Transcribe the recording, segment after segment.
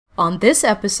on this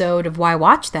episode of Why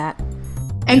Watch That.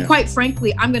 And quite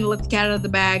frankly, I'm going to let the cat out of the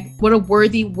bag. What a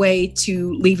worthy way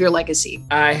to leave your legacy.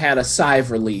 I had a sigh of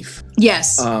relief.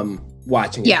 Yes.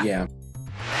 Watching it, yeah.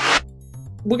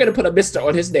 We're going to put a Mr.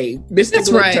 on his name. Mr. That's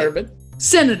Glenn right. Turman.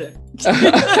 Senator.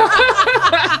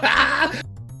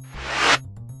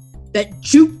 That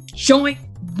juke joint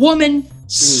woman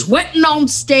sweating on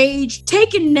stage,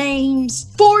 taking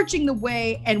names, forging the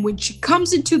way, and when she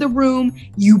comes into the room,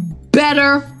 you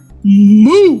better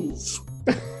move.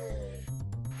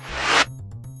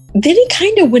 Then he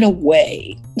kind of went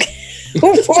away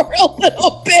for a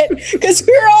little bit because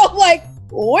we were all like,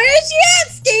 where's she at,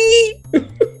 Steve?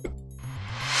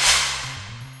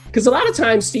 Because a lot of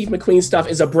times Steve McQueen stuff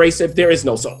is abrasive. There is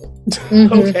no soul.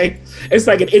 Okay? It's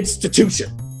like an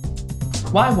institution.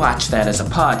 Why Watch That is a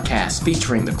podcast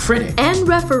featuring the critic and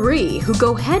referee who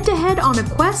go head-to-head on a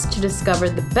quest to discover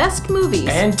the best movies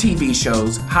and TV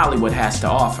shows Hollywood has to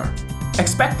offer.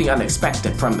 Expect the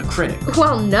unexpected from the critic.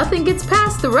 Well, nothing gets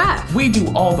past the ref. We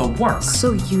do all the work.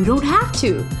 So you don't have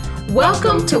to.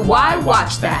 Welcome to Why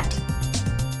Watch That.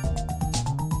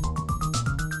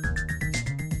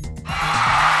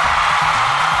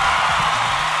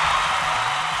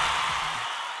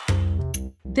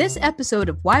 This episode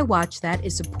of Why Watch That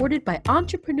is supported by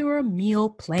Entrepreneur Meal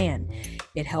Plan.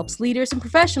 It helps leaders and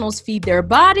professionals feed their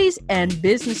bodies and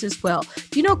businesses well.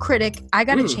 Do you know, Critic, I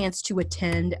got a chance to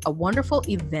attend a wonderful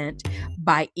event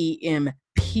by EMP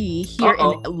here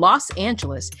in Los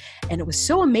Angeles. And it was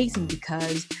so amazing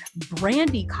because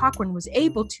Brandy Cochran was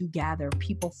able to gather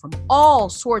people from all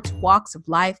sorts of walks of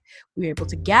life. We were able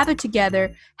to gather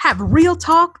together, have real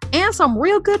talk, and some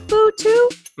real good food too.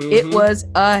 It was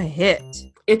a hit.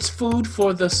 It's food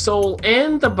for the soul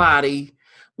and the body,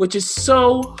 which is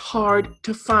so hard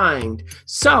to find.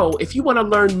 So if you want to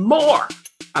learn more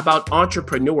about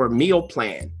Entrepreneur Meal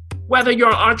Plan, whether you're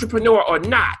an entrepreneur or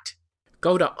not,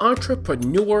 go to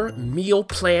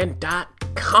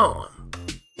entrepreneurmealplan.com.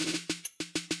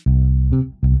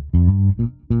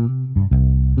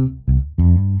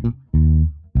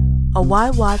 A Why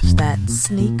Watch That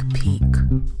sneak peek.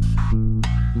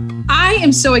 I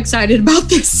am so excited about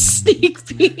this sneak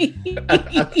peek.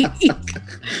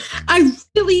 I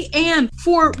really am,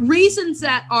 for reasons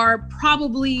that are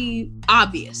probably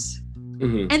obvious.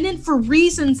 And then for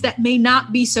reasons that may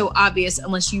not be so obvious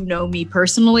unless you know me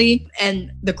personally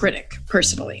and the critic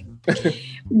personally.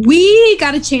 We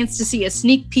got a chance to see a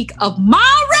sneak peek of Ma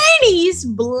Rainey's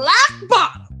Black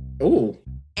Bottom. Ooh.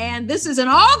 And this is an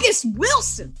August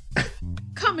Wilson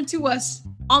coming to us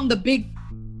on the big,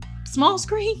 small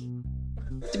screen,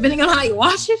 depending on how you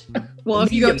watch it. Well,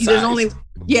 if you go, there's only,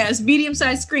 it's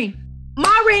medium-sized screen. Ma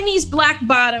Rainey's Black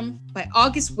Bottom by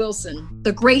August Wilson,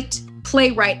 the great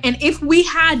playwright. And if we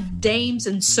had dames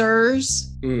and sirs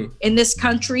in this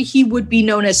country, he would be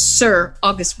known as Sir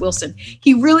August Wilson.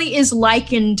 He really is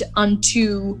likened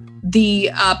unto the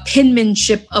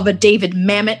penmanship of a David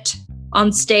Mamet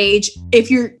on stage.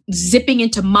 If you're zipping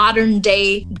into modern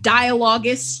day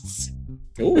dialogists,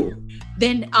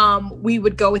 then we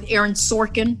would go with Aaron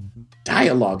Sorkin.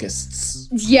 Dialogists.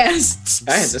 Yes.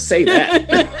 I had to say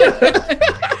that.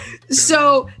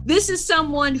 So this is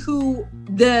someone who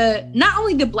not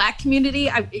only the Black community,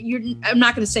 I'm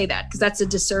not going to say that because that's a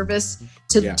disservice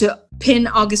to pin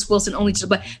August Wilson only to the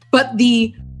Black, but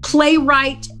the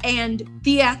playwright and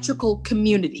theatrical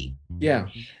community. Yeah.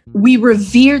 We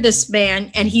revere this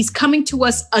man, and he's coming to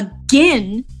us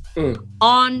again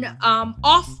on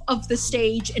off of the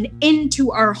stage and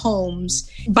into our homes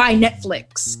by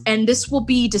Netflix. And this will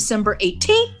be December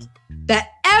 18th. That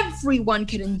everyone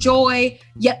can enjoy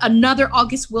yet another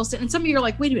August Wilson. And some of you are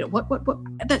like, wait a minute, what?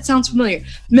 That sounds familiar.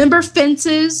 Remember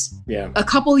Fences? Yeah. A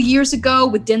couple of years ago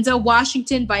with Denzel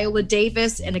Washington, Viola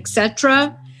Davis, and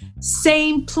etc.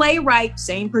 Same playwright,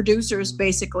 same producers,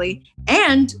 basically.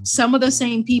 And some of the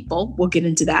same people, we'll get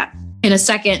into that in a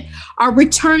second, are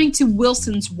returning to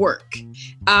Wilson's work.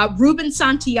 Ruben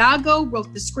Santiago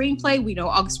wrote the screenplay. We know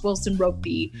August Wilson wrote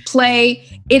the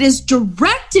play. It is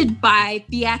directed by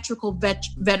theatrical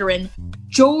veteran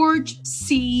George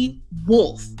C.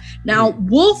 Wolfe. Now,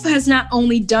 Wolfe has not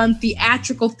only done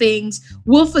theatrical things,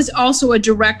 Wolfe is also a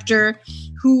director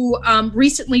who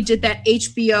recently did that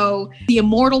HBO, The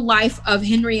Immortal Life of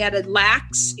Henrietta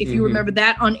Lacks, if you remember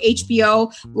that on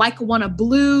HBO, Lackawanna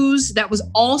Blues, that was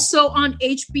also on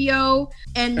HBO.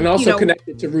 And also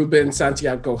connected to Ruben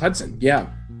Santiago Hudson,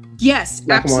 Yes,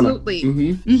 Lackawanna. absolutely.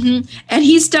 And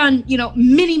he's done,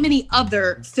 many, many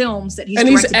other films that he's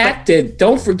directed. And he's acted,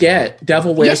 don't forget,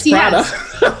 Devil Wears Prada.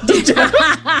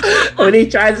 When he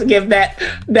tries to give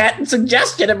that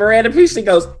suggestion to Miranda Priestly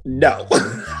goes, no.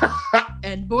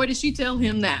 and boy, did she tell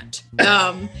him that.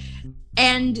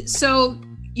 And so,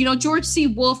 George C.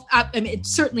 Wolfe,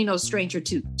 it's certainly no stranger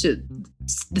to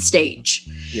the stage.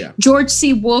 Yeah. George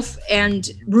C. Wolfe and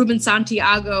Ruben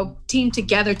Santiago teamed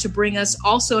together to bring us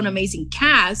also an amazing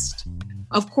cast.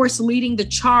 Of course, leading the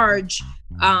charge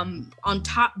on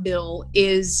top bill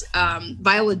is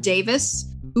Viola Davis,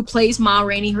 who plays Ma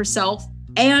Rainey herself,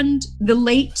 and the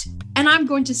late, and I'm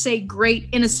going to say great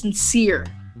in a sincere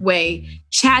way,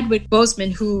 Chadwick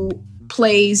Boseman, who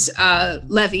plays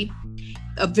Levy,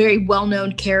 a very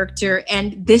well-known character,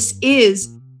 and this is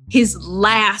his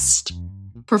last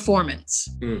performance.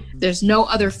 There's no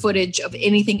other footage of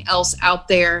anything else out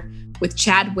there with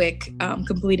Chadwick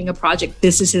completing a project.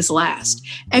 This is his last.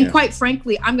 And quite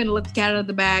frankly, I'm going to let the cat out of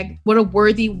the bag. What a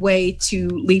worthy way to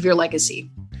leave your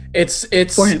legacy. It's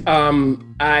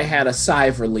I had a sigh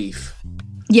of relief.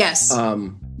 Yes.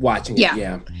 Watching it.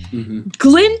 Yeah. Mm-hmm.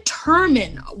 Glenn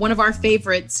Turman, one of our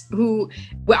favorites, who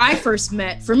when I first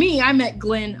met, for me, I met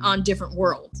Glenn on Different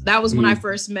World. That was when I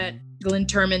first met Glenn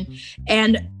Turman.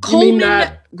 And Coleman. You mean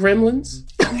not Gremlins?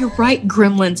 Oh, you're right,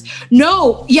 Gremlins.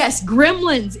 No, yes,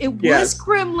 Gremlins. It was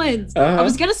Gremlins. I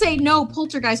was gonna say no,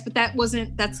 Poltergeist, but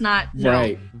that's not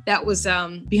right. That was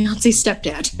Beyonce's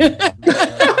stepdad.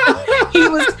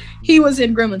 he was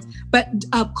in Gremlins. But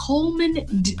Coleman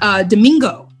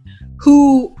Domingo,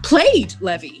 who played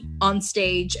Levy on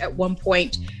stage at one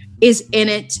point, is in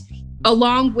it,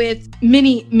 along with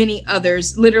many, many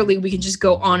others. Literally, we can just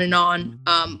go on and on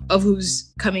of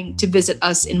who's coming to visit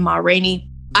us in Ma Rainey.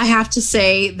 I have to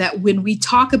say that when we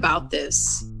talk about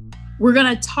this, we're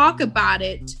going to talk about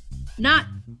it not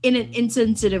in an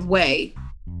insensitive way,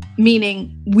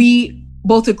 meaning we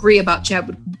both agree about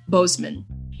Chadwick Boseman.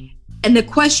 And the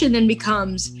question then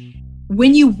becomes,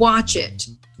 when you watch it,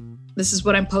 this is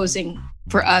what I'm posing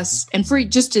for us and for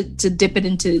just to dip it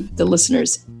into the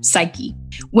listener's psyche.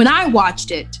 When I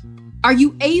watched it, are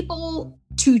you able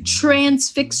to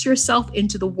transfix yourself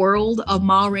into the world of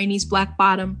Ma Rainey's Black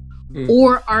Bottom?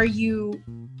 Or are you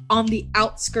on the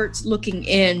outskirts looking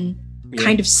in,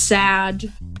 kind of sad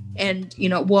and,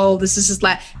 whoa, this is his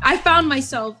last. I found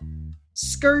myself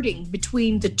skirting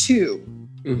between the two.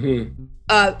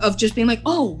 Of just being like,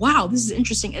 oh, wow, this is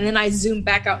interesting. And then I zoom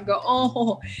back out and go,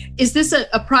 oh, is this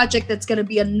a project that's going to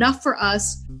be enough for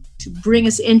us to bring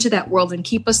us into that world and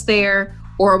keep us there?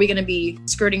 Or are we going to be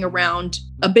skirting around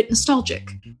a bit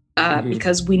nostalgic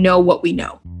because we know what we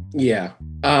know? Yeah.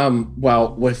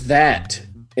 Well, with that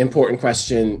important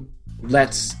question,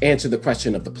 let's answer the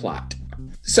question of the plot.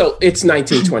 So it's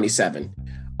 1927.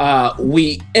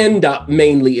 We end up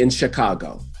mainly in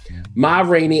Chicago. Ma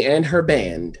Rainey and her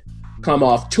band come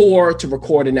off tour to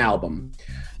record an album.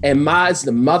 And Ma is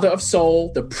the mother of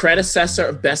soul, the predecessor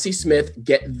of Bessie Smith.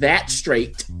 Get that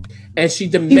straight. And she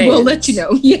demands... She will let you know.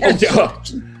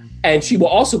 Yes. And she will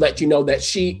also let you know that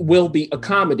she will be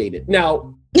accommodated.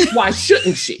 Now, why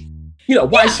shouldn't she?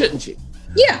 Why shouldn't she?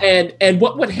 Yeah. And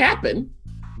what would happen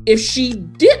if she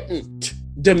didn't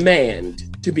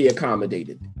demand to be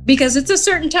accommodated? Because it's a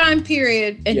certain time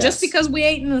period. And just because we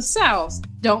ain't in the South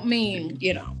don't mean,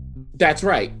 That's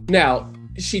right. Now,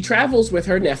 she travels with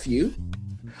her nephew,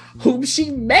 whom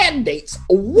she mandates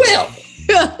will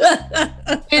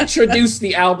introduce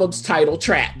the album's title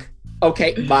track.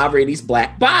 Okay, Ma Rainey's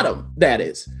Black Bottom, that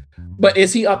is. But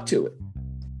is he up to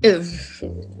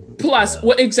it? Plus,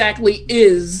 what exactly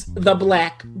is the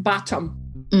Black Bottom?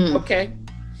 Okay.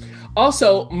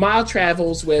 Also, Ma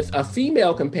travels with a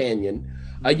female companion,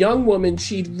 a young woman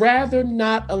she'd rather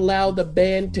not allow the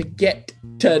band to get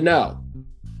to know.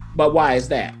 But why is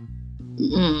that?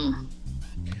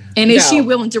 And is she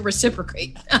willing to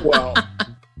reciprocate? Well,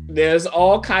 there's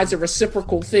all kinds of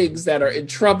reciprocal things that are in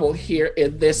trouble here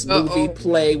in this movie,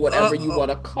 play, whatever you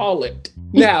want to call it.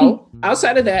 Now,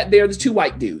 outside of that, there are the two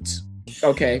white dudes.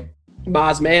 Okay.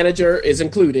 Ma's manager is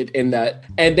included in that,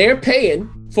 and they're paying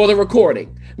for the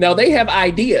recording. Now, they have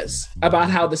ideas about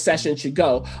how the session should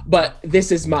go, but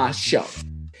this is Ma's show.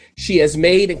 She has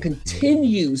made and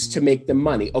continues to make the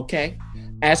money, okay?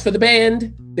 As for the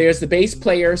band, there's the bass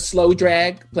player, Slow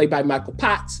Drag, played by Michael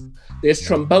Potts. There's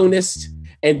trombonist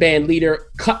and band leader,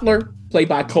 Cutler, played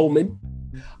by Coleman.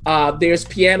 There's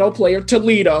piano player,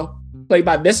 Toledo, played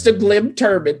by Mr. Glenn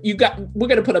Turman. We're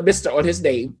going to put a Mr. on his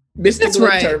name. Mr.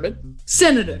 Glenn Turman.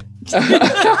 Senator.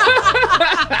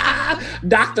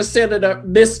 Dr. Senator,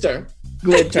 Mr.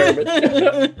 Glenn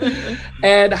Turman.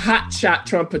 And hotshot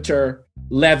trumpeter,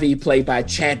 Levy, played by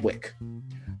Chadwick.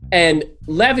 And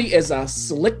Levy is a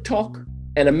slick talker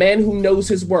and a man who knows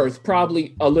his worth,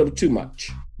 probably a little too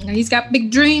much. He's got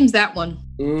big dreams, that one.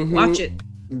 Watch it.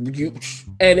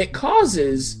 And it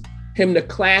causes him to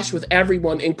clash with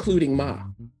everyone, including Ma.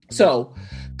 So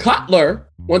Cutler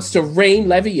wants to rein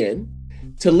Levy in.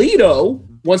 Toledo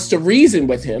wants to reason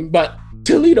with him, but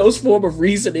Toledo's form of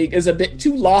reasoning is a bit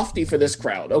too lofty for this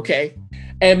crowd, okay?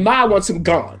 And Ma wants him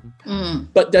gone.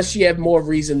 But does she have more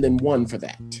reason than one for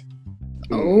that?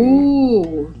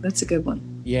 Oh, that's a good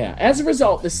one. Yeah. As a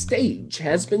result, the stage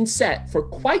has been set for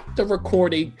quite the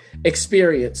recording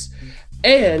experience.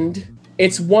 And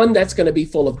it's one that's going to be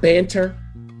full of banter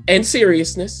and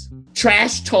seriousness,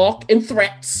 trash talk and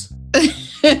threats.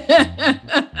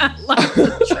 Lots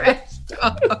of trash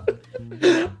talk.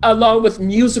 Along with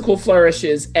musical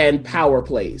flourishes and power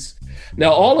plays.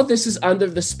 Now, all of this is under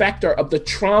the specter of the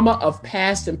trauma of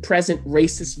past and present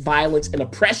racist violence and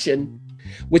oppression,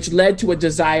 which led to a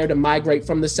desire to migrate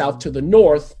from the South to the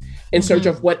North in search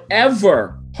of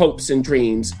whatever hopes and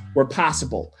dreams were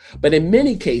possible, but in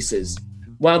many cases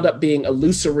wound up being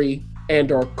illusory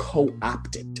and or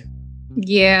co-opted.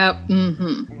 Yeah.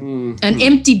 An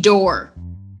empty door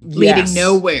leading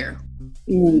nowhere.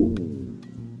 Ooh.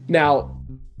 Now,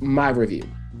 my review.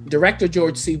 Director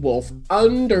George C. Wolfe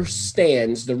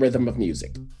understands the rhythm of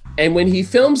music. And when he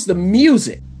films the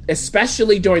music,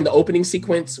 especially during the opening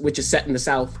sequence, which is set in the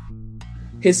South,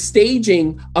 his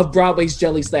staging of Broadway's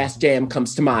Jelly's Last Jam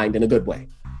comes to mind in a good way.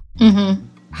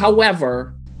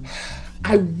 However,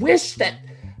 I wish that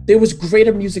there was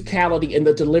greater musicality in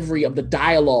the delivery of the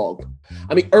dialogue.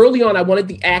 I mean, early on, I wanted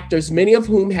the actors, many of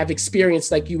whom have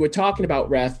experience, like you were talking about,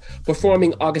 Ref,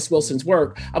 performing August Wilson's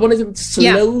work. I wanted them to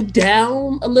slow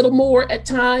down a little more at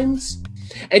times.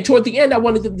 And toward the end, I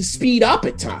wanted them to speed up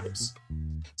at times.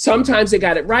 Sometimes they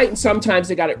got it right and sometimes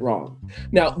they got it wrong.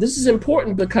 Now, this is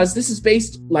important because this is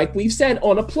based, like we've said,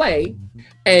 on a play.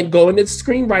 And going to the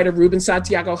screenwriter, Ruben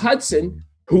Santiago Hudson,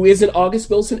 who is an August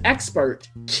Wilson expert,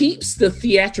 keeps the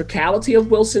theatricality of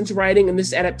Wilson's writing in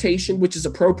this adaptation, which is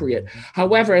appropriate.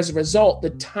 However, as a result,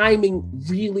 the timing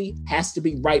really has to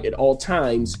be right at all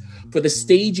times for the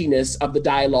staginess of the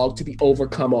dialogue to be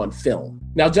overcome on film.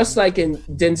 Now, just like in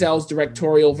Denzel's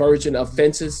directorial version of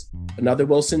Fences, another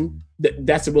Wilson,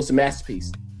 that's a Wilson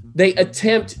masterpiece, they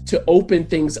attempt to open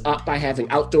things up by having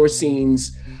outdoor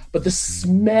scenes, but the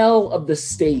smell of the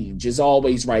stage is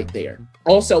always right there.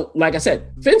 Also, like I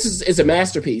said, Fences is a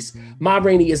masterpiece. Ma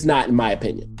Rainey is not, in my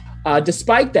opinion.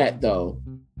 Despite that, though,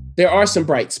 there are some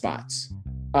bright spots.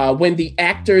 When the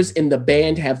actors in the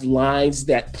band have lines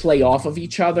that play off of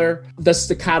each other, the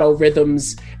staccato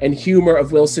rhythms and humor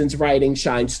of Wilson's writing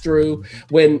shines through.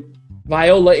 When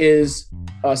Viola is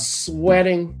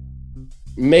sweating,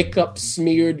 makeup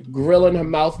smeared, grill in her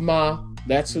mouth, Ma,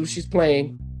 that's who she's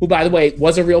playing, who, by the way,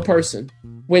 was a real person.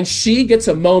 When she gets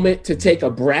a moment to take a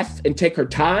breath and take her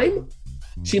time,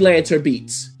 she lands her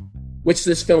beats, which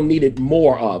this film needed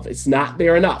more of. It's not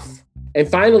there enough. And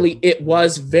finally, it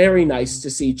was very nice to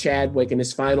see Chadwick in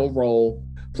his final role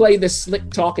play this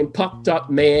slick-talking, pucked-up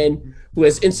man who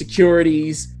has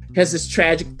insecurities, has this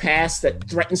tragic past that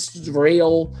threatens to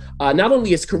derail not only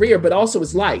his career, but also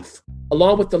his life,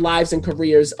 along with the lives and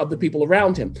careers of the people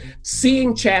around him.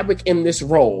 Seeing Chadwick in this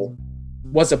role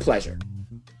was a pleasure.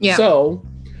 Yeah. So,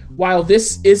 while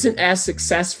this isn't as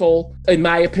successful, in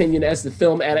my opinion, as the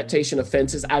film adaptation of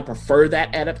Fences, I prefer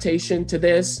that adaptation to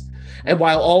this. And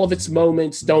while all of its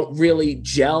moments don't really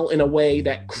gel in a way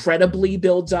that credibly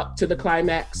builds up to the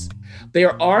climax,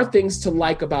 there are things to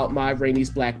like about Ma Rainey's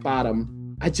Black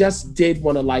Bottom. I just did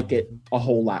want to like it a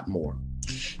whole lot more.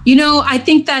 You know, I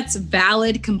think that's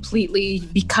valid completely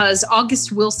because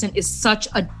August Wilson is such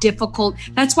a difficult,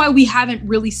 that's why we haven't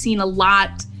really seen a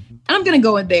lot. And I'm going to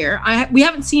go in there. We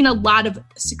haven't seen a lot of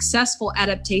successful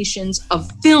adaptations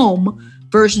of film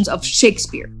versions of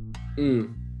Shakespeare.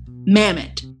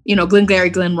 Mamet, Glengarry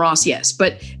Glen Ross, yes.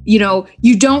 But,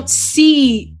 you don't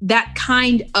see that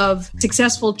kind of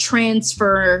successful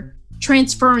transference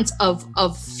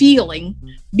of feeling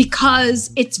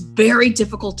because it's very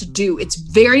difficult to do. It's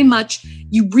very much,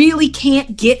 you really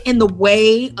can't get in the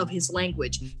way of his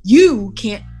language. You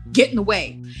can't get in the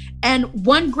way. And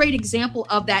one great example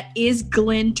of that is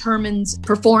Glenn Turman's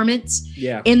performance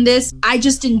in this. I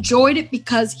just enjoyed it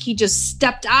because he just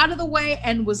stepped out of the way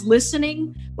and was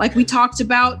listening, like we talked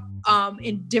about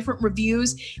in different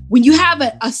reviews. When you have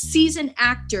a seasoned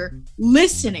actor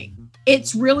listening,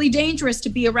 it's really dangerous to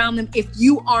be around them if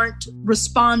you aren't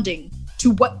responding to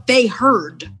what they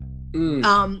heard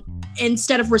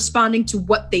instead of responding to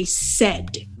what they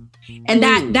said.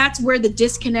 And that's where the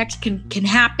disconnect can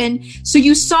happen. So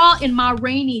you saw in Ma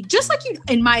Rainey, just like you,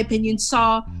 in my opinion,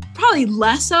 saw probably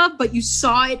less of, but you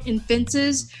saw it in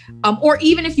Fences. Or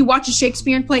even if you watch a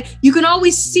Shakespearean play, you can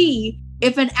always see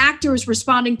if an actor is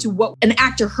responding to what an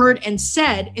actor heard and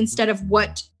said instead of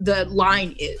what the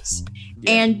line is.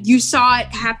 Yeah. And you saw it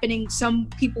happening. Some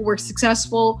people were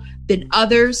successful than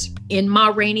others in Ma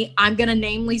Rainey. I'm going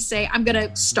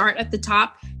to start at the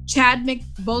top. Chadwick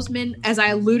Boseman, as I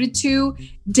alluded to,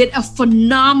 did a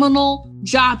phenomenal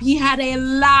job. He had a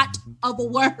lot of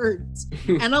words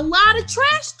and a lot of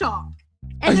trash talk.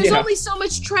 And there's only so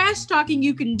much trash talking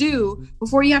you can do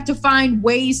before you have to find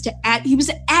ways to he was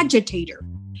an agitator.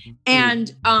 And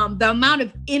the amount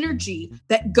of energy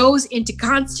that goes into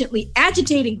constantly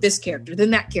agitating this character,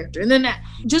 then that character, and then that,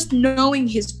 just knowing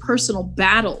his personal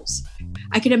battles,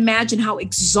 I can imagine how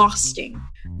exhausting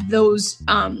those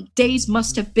days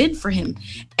must have been for him.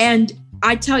 And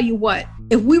I tell you what,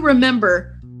 if we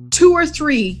remember 2 or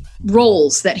 3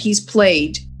 roles that he's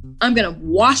played, I'm going to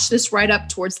wash this right up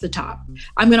towards the top.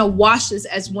 I'm going to wash this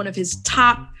as one of his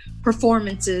top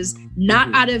performances,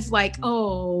 not out of like,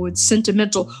 oh, it's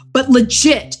sentimental, but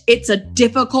legit. It's a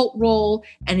difficult role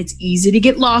and it's easy to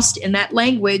get lost in that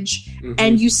language.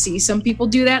 And you see some people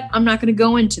do that. I'm not going to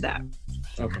go into that.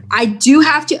 Okay. I do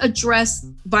have to address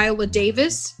Viola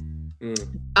Davis.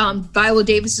 Viola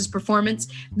Davis's performance.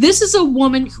 This is a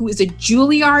woman who is a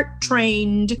Juilliard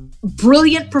trained,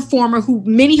 brilliant performer who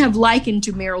many have likened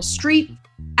to Meryl Streep.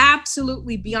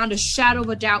 Absolutely, beyond a shadow of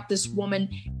a doubt, this woman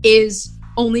is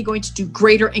only going to do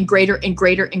greater and greater and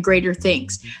greater and greater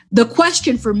things. The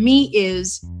question for me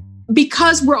is,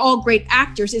 because we're all great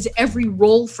actors, is every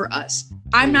role for us?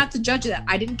 I'm not the judge of that.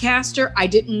 I didn't cast her.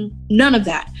 None of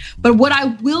that. But what I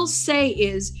will say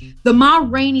is the Ma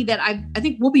Rainey that I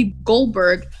think Whoopi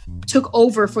Goldberg took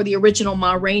over for the original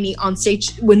Ma Rainey on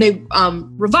stage when they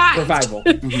revived. Revival.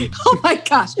 Oh my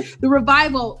gosh. The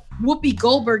revival, Whoopi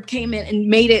Goldberg came in and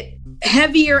made it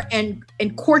heavier and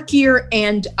quirkier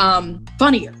and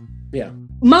funnier. Yeah.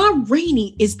 Ma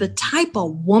Rainey is the type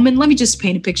of woman. Let me just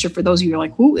paint a picture for those of you who are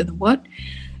like, who in the what?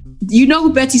 You know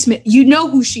who Betsy Smith, you know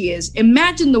who she is.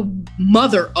 Imagine the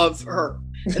mother of her.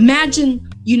 Imagine,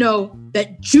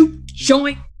 that juke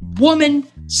joint woman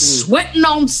sweating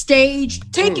on stage,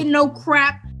 taking no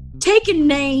crap, taking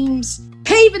names,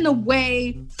 paving the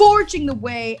way, forging the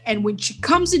way. And when she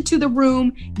comes into the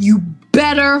room, you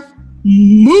better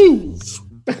move.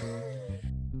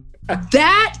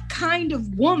 That kind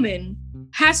of woman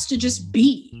has to just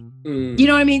be. You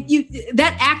know what I mean?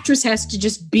 That actress has to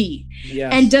just be.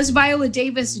 Yes. And does Viola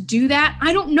Davis do that?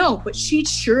 I don't know, but she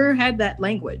sure had that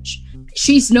language.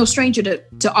 She's no stranger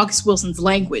to August Wilson's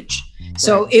language.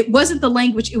 So It wasn't the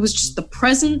language, it was just the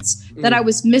presence that I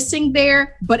was missing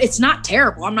there, but it's not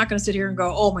terrible. I'm not going to sit here and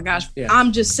go, oh my gosh. Yeah.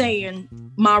 I'm just saying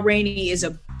Ma Rainey is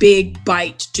a big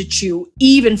bite to chew,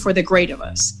 even for the great of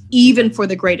us.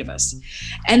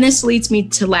 And this leads me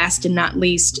to last and not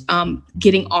least,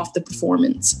 getting off the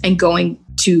performance and going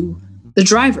to the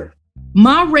driver.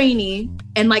 Ma Rainey,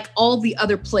 and like all the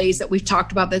other plays that we've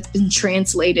talked about that's been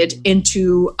translated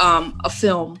into a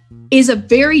film, is a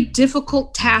very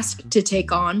difficult task to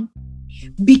take on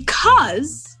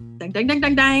because,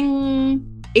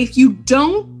 if you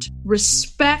don't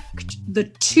respect the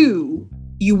two,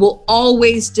 you will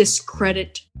always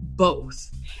discredit both.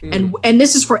 And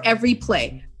this is for every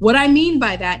play. What I mean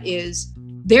by that is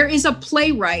there is a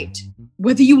playwright,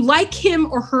 whether you like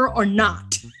him or her or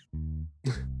not,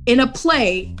 in a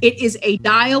play, it is a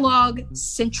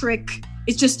dialogue-centric,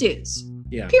 it just is.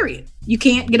 Yeah. Period. You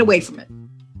can't get away from it.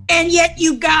 And yet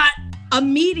you got a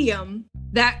medium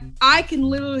that I can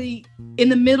literally, in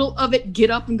the middle of it,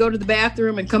 get up and go to the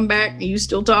bathroom and come back and you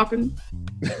still talking.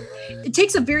 It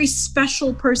takes a very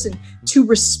special person to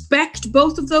respect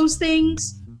both of those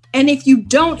things. And if you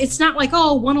don't, it's not like,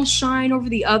 oh, one will shine over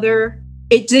the other.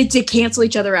 To cancel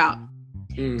each other out.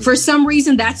 For some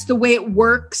reason, that's the way it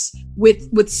works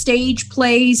with stage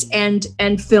plays and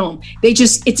film.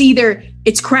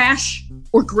 It's crash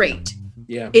or great.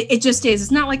 Yeah. It just is.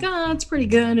 It's not like, oh, it's pretty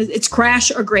good. It's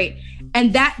crash or great.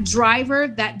 And that driver,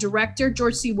 that director,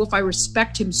 George C. Wolfe, I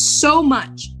respect him so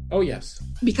much. Oh, yes.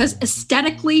 Because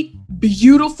aesthetically,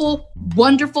 beautiful,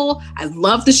 wonderful. I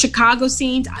love the Chicago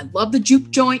scenes. I love the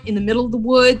juke joint in the middle of the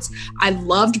woods. I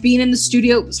loved being in the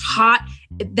studio. It was hot.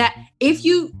 That if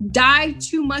you dive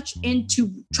too much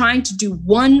into trying to do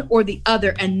one or the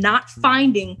other and not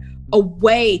finding a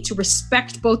way to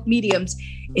respect both mediums,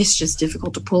 it's just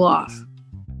difficult to pull off.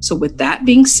 So with that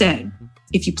being said,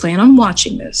 if you plan on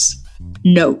watching this,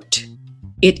 note,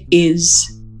 it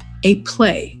is a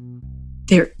play.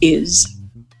 There is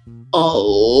a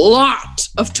lot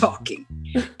of talking,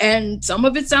 and some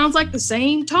of it sounds like the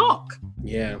same talk.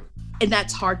 Yeah. And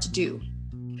that's hard to do.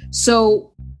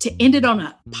 So to end it on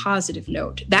a positive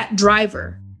note, that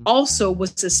driver also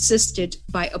was assisted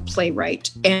by a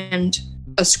playwright and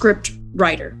a script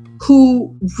writer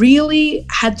who really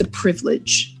had the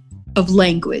privilege of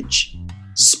language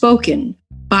spoken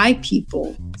by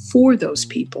people for those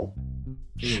people.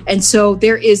 And so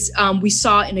there is, we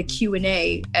saw in a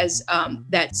Q&A as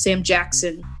that Sam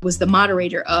Jackson was the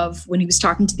moderator of when he was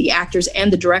talking to the actors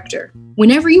and the director.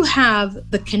 Whenever you have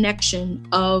the connection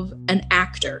of an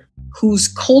actor whose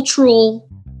cultural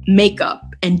makeup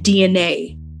and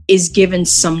DNA is given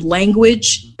some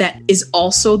language that is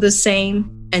also the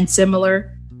same and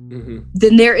similar,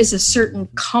 then there is a certain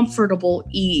comfortable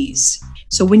ease.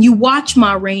 So when you watch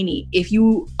Ma Rainey, if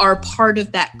you are part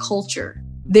of that culture,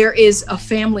 there is a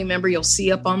family member you'll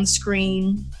see up on the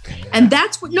screen. And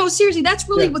that's what, no, seriously, that's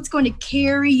really what's going to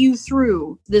carry you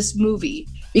through this movie.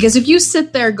 Because if you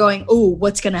sit there going, oh,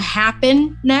 what's going to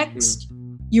happen next?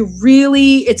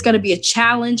 It's going to be a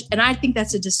challenge. And I think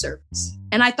that's a disservice.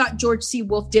 And I thought George C.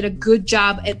 Wolfe did a good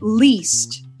job, at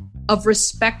least, of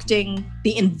respecting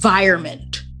the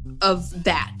environment of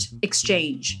that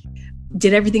exchange.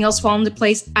 Did everything else fall into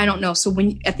place? I don't know. So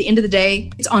at the end of the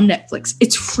day, it's on Netflix.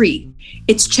 It's free.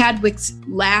 It's Chadwick's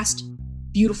last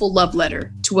beautiful love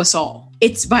letter to us all.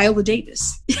 It's Viola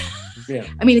Davis.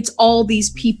 I mean, it's all these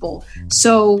people.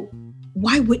 So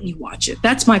why wouldn't you watch it?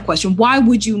 That's my question. Why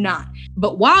would you not?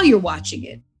 But while you're watching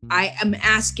it, I am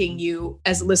asking you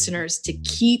as listeners to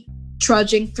keep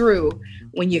trudging through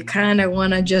when you kind of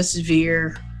want to just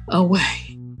veer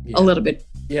away a little bit.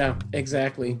 Yeah,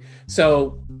 exactly.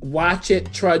 So watch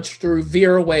it, trudge through,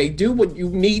 veer away, do what you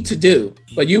need to do,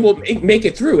 but you will make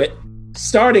it through it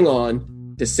starting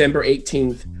on December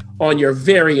 18th on your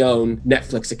very own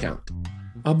Netflix account.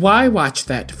 Why watch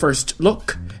that first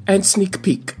look and sneak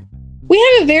peek? We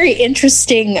have a very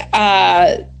interesting,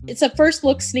 it's a first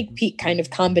look sneak peek kind of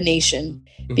combination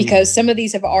because some of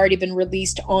these have already been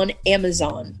released on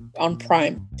Amazon, on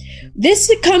Prime.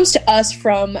 This comes to us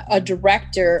from a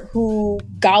director who,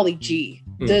 golly gee,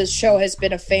 the show has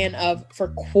been a fan of for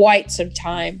quite some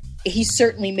time. He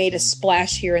certainly made a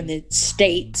splash here in the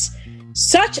States.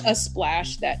 Such a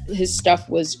splash that his stuff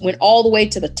went all the way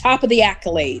to the top of the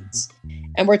accolades.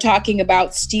 And we're talking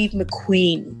about Steve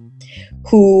McQueen,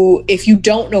 who, if you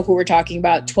don't know who we're talking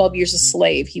about, 12 Years a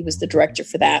Slave, he was the director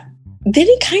for that. Then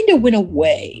he kind of went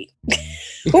away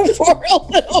for a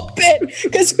little bit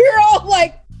because we were all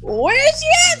like, where's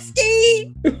you at,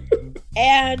 Steve?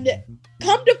 And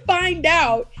come to find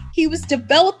out, he was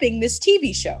developing this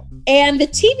TV show. And the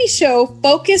TV show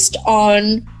focused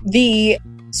on the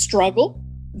struggle,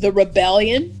 the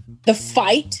rebellion, the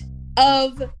fight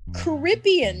of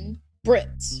Caribbean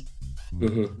Brits.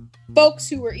 Folks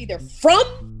who were either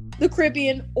from the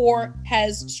Caribbean or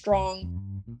has strong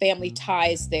family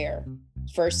ties there.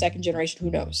 First, second generation,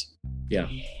 who knows? Yeah.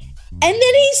 And then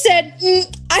he said,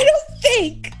 I don't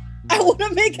think I want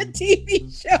to make a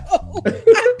TV show.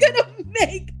 I'm going to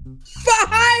make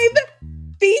 5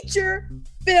 feature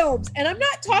films. And I'm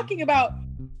not talking about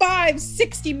 5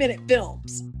 60-minute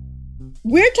films.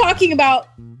 We're talking about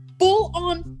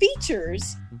full-on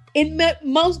features in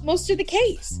most of the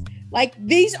case. Like,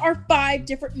 these are 5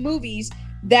 different movies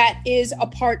that is a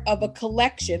part of a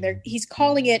collection. He's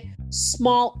calling it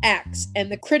Small Axe,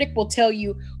 and the critic will tell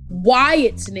you why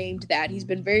it's named that. He's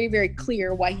been very, very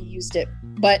clear why he used it.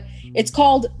 But it's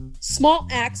called Small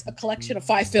Axe, a collection of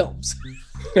 5 films.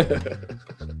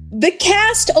 The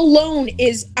cast alone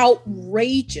is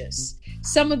outrageous.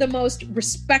 Some of the most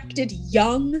respected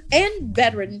young and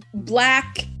veteran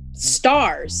Black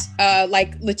stars,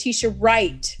 like Letitia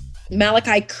Wright,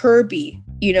 Malachi Kirby.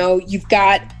 You know, you've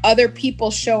got other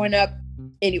people showing up.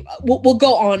 And we'll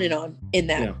go on and on in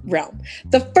that realm.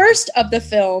 The first of the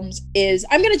films is,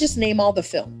 I'm going to just name all the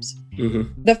films.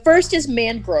 The first is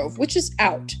Mangrove, which is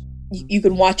out. You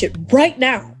can watch it right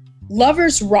now.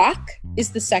 Lovers Rock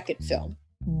is the second film.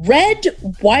 Red,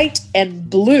 White, and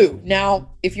Blue. Now,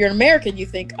 if you're an American, you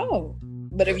think, oh,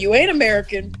 but if you ain't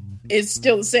American, it's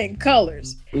still the same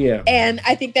colors. Yeah. And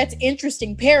I think that's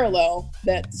interesting parallel,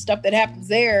 that stuff that happens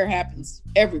there happens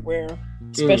everywhere,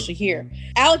 especially here.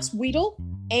 Alex Wheatle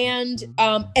and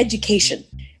Education,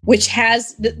 which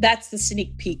has, that's the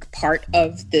sneak peek part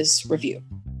of this review.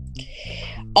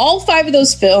 All 5 of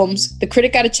those films, the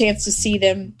critic got a chance to see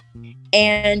them.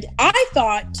 And I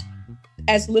thought,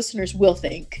 as listeners will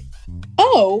think,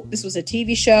 oh, this was a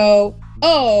TV show.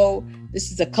 Oh,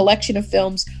 this is a collection of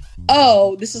films.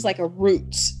 Oh, this is like a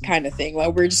Roots kind of thing.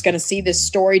 Like, we're just going to see this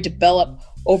story develop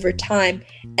over time.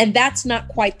 And that's not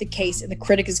quite the case. And the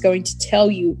critic is going to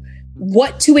tell you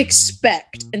what to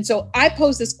expect. And so I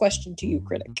pose this question to you,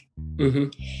 critic.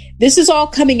 This is all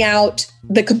coming out.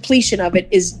 The completion of it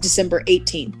is December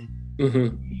 18th.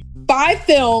 5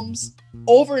 films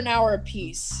over an hour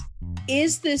apiece.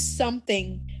 Is this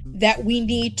something that we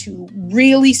need to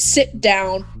really sit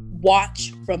down,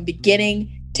 watch from beginning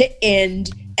to end,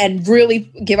 and really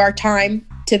give our time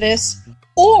to this?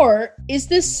 Or is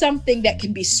this something that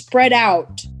can be spread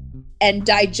out and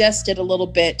digested a little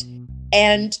bit?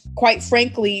 And quite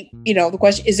frankly, the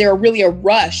question, is there really a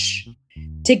rush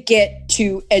to get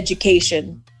to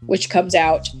Education, which comes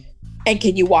out, and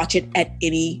can you watch it at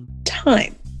any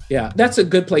time? Yeah, that's a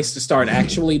good place to start,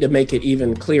 actually, to make it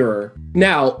even clearer.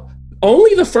 Now,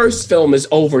 only the first film is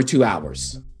over 2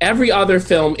 hours. Every other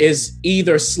film is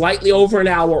either slightly over an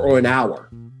hour or an hour.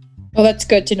 Well, that's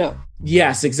good to know.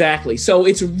 Yes, exactly. So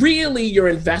it's really, your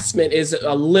investment is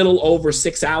a little over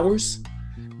 6 hours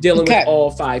dealing with all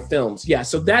 5 films. Yeah,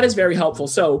 so that is very helpful.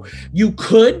 So you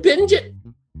could binge it.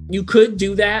 You could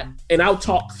do that. And I'll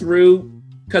talk through,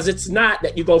 because it's not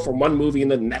that you go from one movie and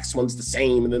then the next one's the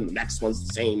same and then the next one's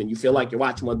the same and you feel like you're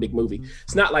watching one big movie.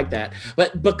 It's not like that.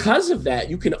 But because of that,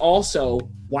 you can also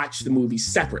watch the movies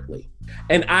separately.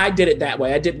 And I did it that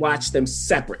way. I did watch them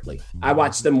separately. I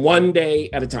watched them one day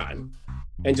at a time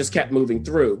and just kept moving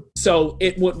through. So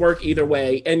it would work either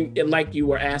way. And like you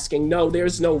were asking, no,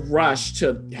 there's no rush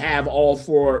to have all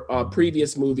 4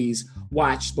 previous movies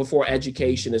watched before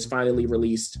Education is finally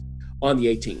released on the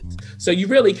 18th. So you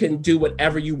really can do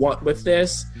whatever you want with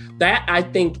this. That, I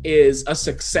think, is a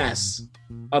success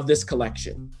of this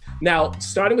collection. Now,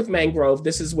 starting with Mangrove,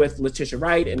 this is with Letitia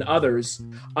Wright and others.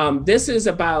 This is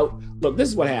about, look, this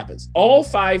is what happens. All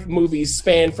 5 movies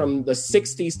span from the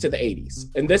 60s to the 80s.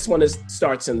 And this one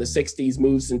starts in the 60s,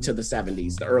 moves into the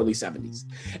 70s, the early 70s.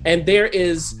 And there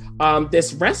is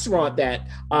this restaurant that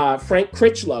Frank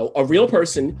Critchlow, a real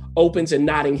person, opens in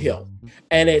Notting Hill.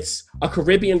 And it's a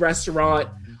Caribbean restaurant.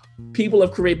 People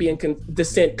of Caribbean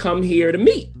descent come here to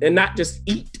meet, and not just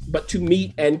eat, but to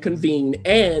meet and convene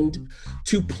and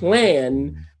to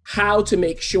plan how to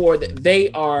make sure that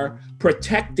they are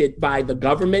protected by the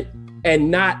government and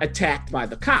not attacked by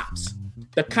the cops.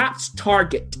 The cops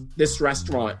target this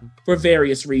restaurant for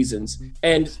various reasons,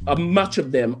 and much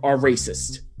of them are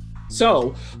racist.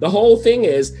 So the whole thing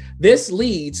is, this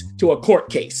leads to a court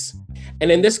case.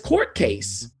 And in this court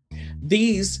case,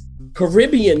 these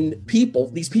Caribbean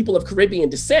people, these people of Caribbean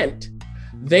descent,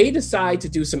 they decide to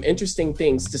do some interesting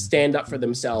things to stand up for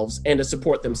themselves and to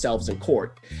support themselves in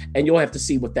court. And you'll have to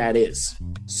see what that is.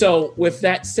 So with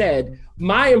that said,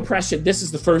 my impression, this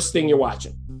is the first thing you're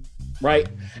watching, right?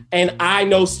 And I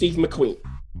know Steve McQueen.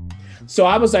 So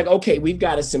I was like, okay, we've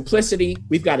got a simplicity,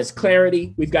 we've got his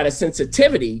clarity, we've got a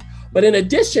sensitivity. But in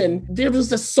addition, there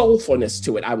was a soulfulness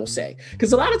to it, I will say.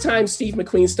 Because a lot of times Steve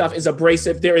McQueen stuff is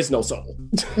abrasive. There is no soul.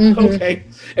 Okay?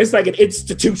 It's like an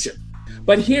institution.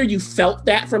 But here you felt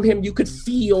that from him. You could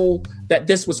feel that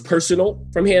this was personal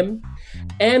from him.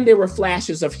 And there were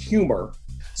flashes of humor.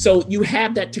 So you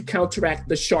have that to counteract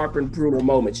the sharp and brutal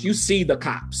moments. You see the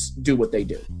cops do what they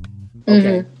do.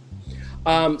 Okay?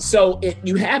 So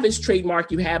you have his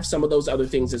trademark, you have some of those other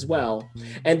things as well.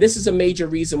 And this is a major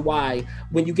reason why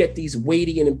when you get these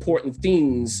weighty and important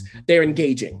themes, they're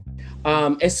engaging.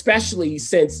 Especially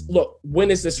since, look, when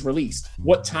is this released?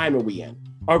 What time are we in?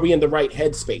 Are we in the right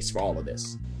headspace for all of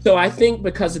this? So I think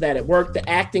because of that, it worked. The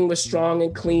acting was strong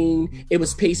and clean. It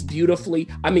was paced beautifully.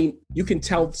 I mean, you can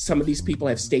tell some of these people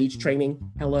have stage training.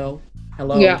 Hello?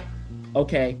 Yeah.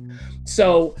 Okay.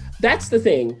 So that's the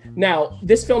thing. Now,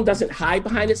 this film doesn't hide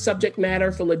behind its subject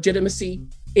matter for legitimacy.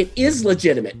 It is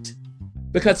legitimate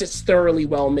because it's thoroughly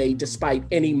well made despite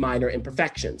any minor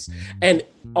imperfections. And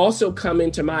also come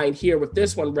into mind here with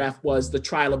this one, Ref, was The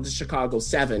Trial of the Chicago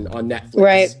 7 on Netflix.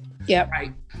 Right. Yep.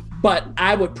 Right. But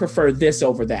I would prefer this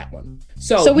over that one.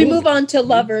 So we move on to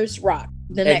Lovers Rock,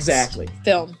 the next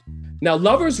film. Now,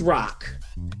 Lovers Rock,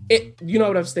 you know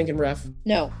what I was thinking, Ref?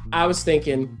 No. I was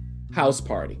thinking House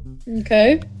Party.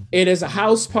 Okay. It is a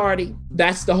house party.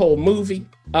 That's the whole movie.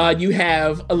 You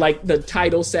have, like the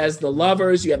title says, the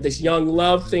lovers. You have this young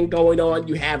love thing going on.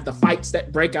 You have the fights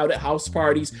that break out at house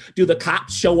parties. Do the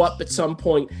cops show up at some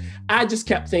point? I just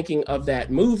kept thinking of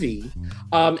that movie.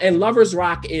 And Lovers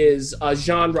Rock is a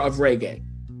genre of reggae.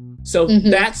 So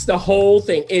that's the whole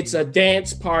thing. It's a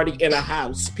dance party in a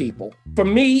house, people. For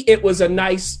me, it was a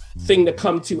nice thing to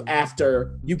come to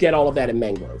after you get all of that in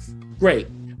Mangrove. Great.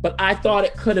 But I thought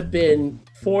it could have been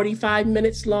 45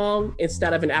 minutes long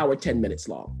instead of an hour, 10 minutes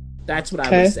long. That's what I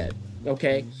would have said.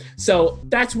 Okay. So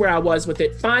that's where I was with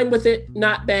it. Fine with it.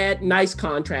 Not bad. Nice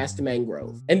contrast to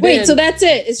Mangrove. And wait, so that's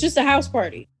it. It's just a house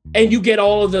party. And you get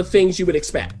all of the things you would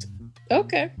expect.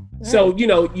 Okay. So, you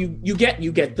know, you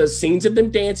get the scenes of them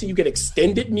dancing, you get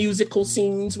extended musical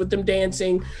scenes with them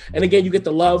dancing. And again, you get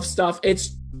the love stuff.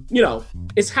 It's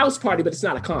it's House Party, but it's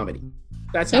not a comedy.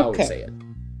 That's how I would say it.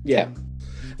 Yeah. Okay.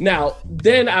 Now,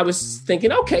 then I was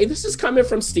thinking, okay, this is coming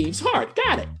from Steve's heart.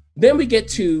 Got it. Then we get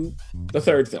to the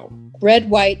third film. Red,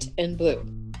 White, and Blue.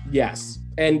 Yes.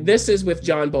 And this is with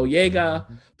John Boyega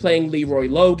playing Leroy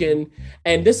Logan.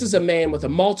 And this is a man with a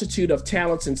multitude of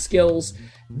talents and skills.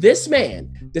 This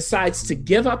man decides to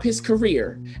give up his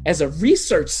career as a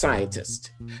research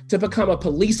scientist to become a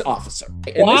police officer.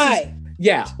 And Why?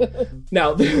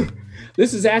 Now,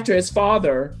 this is after his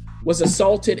father was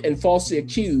assaulted and falsely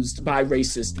accused by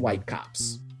racist white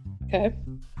cops. Okay.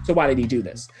 So why did he do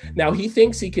this? Now, he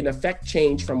thinks he can affect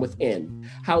change from within.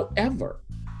 However,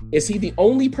 is he the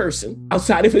only person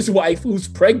outside of his wife who's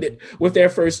pregnant with their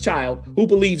first child who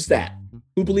believes that?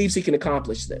 Who believes he can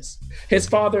accomplish this? His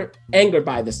father, angered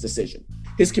by this decision.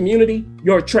 His community,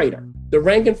 you're a traitor. The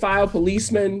rank and file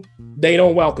policemen, they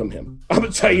don't welcome him. I'm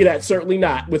going to tell you that, certainly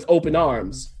not with open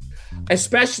arms.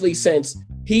 Especially since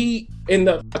he, in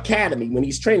the academy, when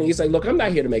he's training, he's like, look, I'm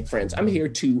not here to make friends. I'm here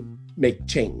to make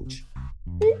change.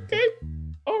 Okay,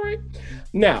 all right.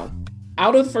 Now,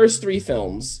 out of the first three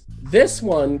films, this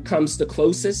one comes the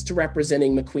closest to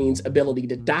representing McQueen's ability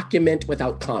to document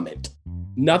without comment.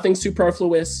 Nothing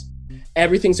superfluous,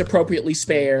 everything's appropriately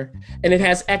spare, and it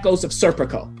has echoes of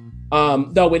Serpico.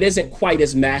 Though it isn't quite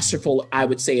as masterful, I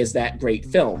would say, as that great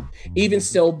film. Even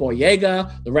still,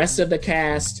 Boyega, the rest of the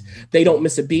cast, they don't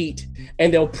miss a beat,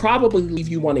 and they'll probably leave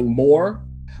you wanting more,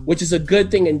 which is a good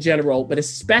thing in general, but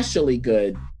especially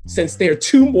good since there are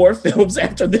two more films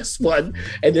after this one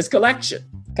in this collection.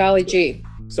 Golly gee.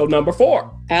 So number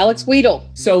 4. Alex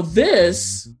Wheatle. So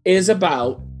this is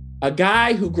about a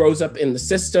guy who grows up in the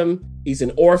system. He's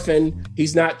an orphan.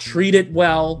 He's not treated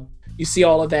well. You see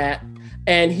all of that.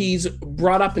 And he's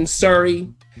brought up in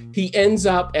Surrey. He ends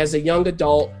up as a young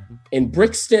adult in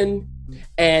Brixton.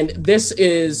 And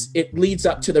it leads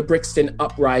up to the Brixton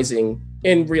uprising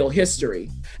in real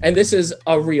history. And this is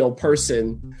a real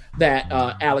person that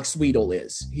Alex Wheatle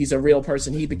is. He's a real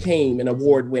person. He became an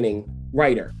award-winning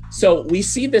writer. So we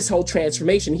see this whole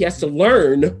transformation. He has to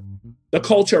learn the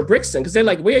culture of Brixton because they're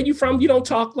like, where are you from? You don't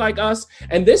talk like us.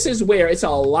 And this is where it's a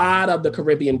lot of the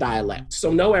Caribbean dialect.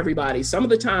 So know everybody, some of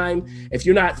the time, if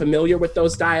you're not familiar with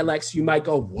those dialects, you might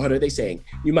go, what are they saying?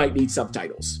 You might need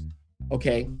subtitles.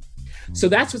 Okay. So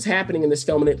that's what's happening in this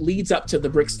film. And it leads up to the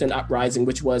Brixton uprising,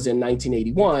 which was in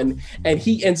 1981. And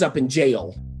he ends up in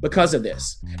jail because of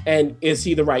this. And is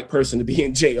he the right person to be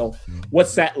in jail?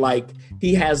 What's that like?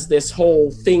 He has this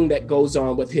whole thing that goes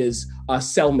on with his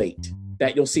cellmate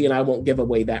that you'll see, and I won't give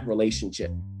away that relationship.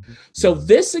 So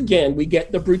this, again, we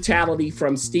get the brutality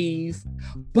from Steve,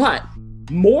 but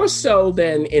more so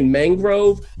than in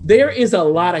Mangrove, there is a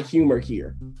lot of humor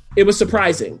here. It was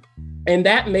surprising. And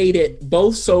that made it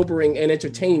both sobering and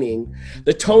entertaining.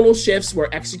 The tonal shifts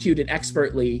were executed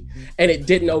expertly, and it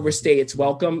didn't overstay its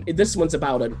welcome. This one's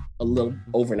about a little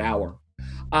over an hour.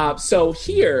 So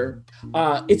here,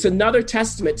 it's another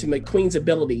testament to McQueen's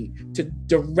ability to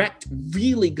direct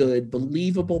really good,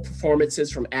 believable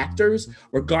performances from actors,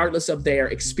 regardless of their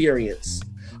experience.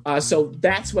 So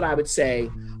that's what I would say.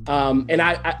 And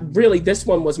I really, this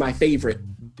one was my favorite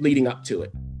leading up to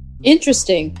it.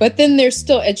 Interesting. But then there's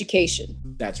still education.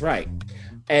 That's right.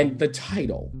 And the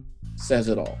title says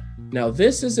it all. Now,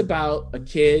 this is about a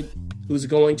kid who's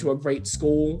going to a great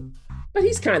school, but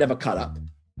he's kind of a cut up.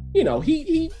 You know,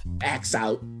 he acts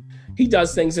out. He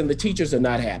does things and the teachers are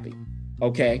not happy.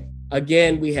 Okay.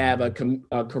 Again, we have a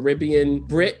Caribbean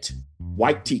Brit,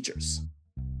 white teachers.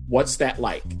 What's that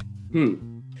like?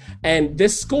 And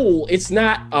this school, it's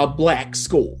not a black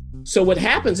school. So what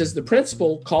happens is the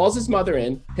principal calls his mother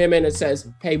in and says,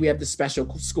 hey, we have this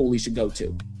special school he should go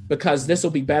to because this will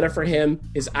be better for him.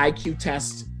 His IQ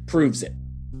test proves it.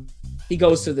 He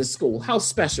goes to this school. How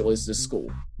special is this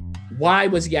school? Why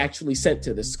was he actually sent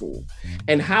to this school?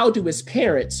 And how do his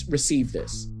parents receive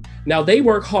this? Now, they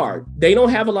work hard. They don't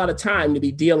have a lot of time to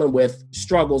be dealing with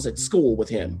struggles at school with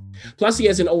him. Plus, he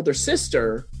has an older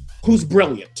sister who's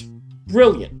brilliant.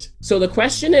 So the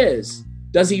question is,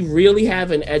 does he really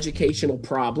have an educational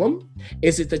problem?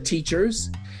 Is it the teachers?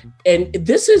 And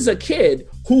this is a kid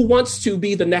who wants to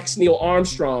be the next Neil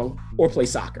Armstrong or play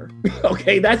soccer.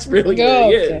 Okay, that's really what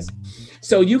he is.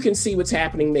 So you can see what's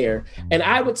happening there. And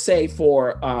I would say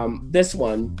for this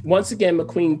one, once again,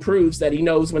 McQueen proves that he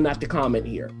knows when not to comment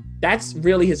here. That's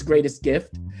really his greatest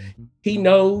gift. He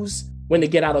knows when to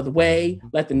get out of the way,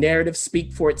 let the narrative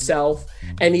speak for itself,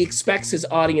 and he expects his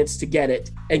audience to get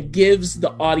it and gives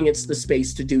the audience the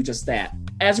space to do just that.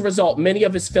 As a result, many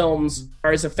of his films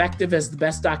are as effective as the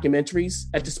best documentaries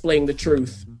at displaying the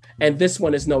truth, and this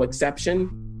one is no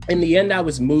exception. In the end, I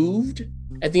was moved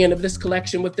at the end of this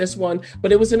collection with this one,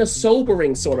 but it was in a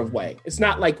sobering sort of way. It's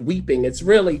not like weeping. It's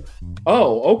really,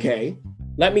 oh, okay,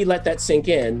 let that sink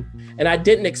in. And I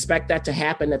didn't expect that to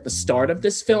happen at the start of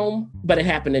this film, but it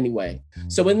happened anyway.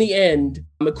 So in the end,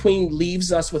 McQueen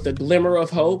leaves us with a glimmer of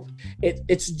hope.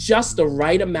 It's just the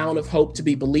right amount of hope to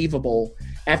be believable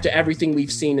after everything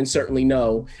we've seen and certainly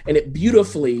know. And it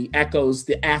beautifully echoes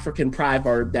the African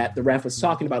proverb that the ref was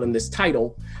talking about in this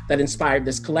title that inspired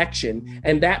this collection.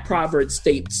 And that proverb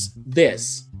states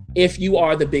this: if you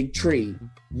are the big tree,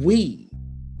 we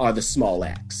are the small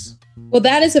axe. Well,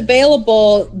 that is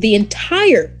available. The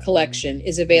entire collection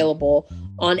is available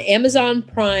on Amazon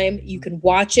Prime. You can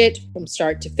watch it from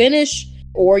start to finish,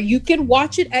 or you can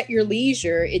watch it at your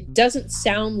leisure. It doesn't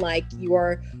sound like you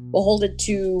are beholden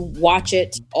to watch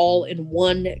it all in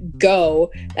one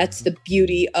go. That's the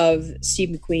beauty of Steve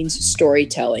McQueen's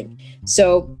storytelling.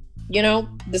 So,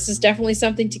 this is definitely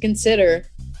something to consider.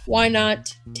 Why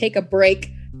not take a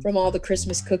break from all the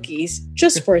Christmas cookies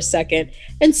just for a second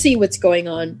and see what's going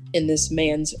on in this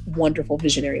man's wonderful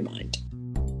visionary mind?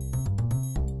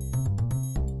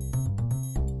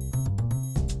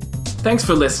 Thanks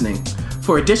for listening.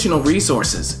 For additional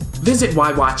resources, visit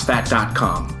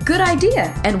whywatchthat.com. Good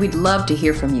idea, and we'd love to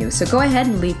hear from you. So go ahead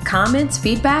and leave comments,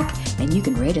 feedback, and you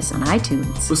can rate us on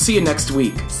iTunes. We'll see you next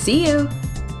week. See you.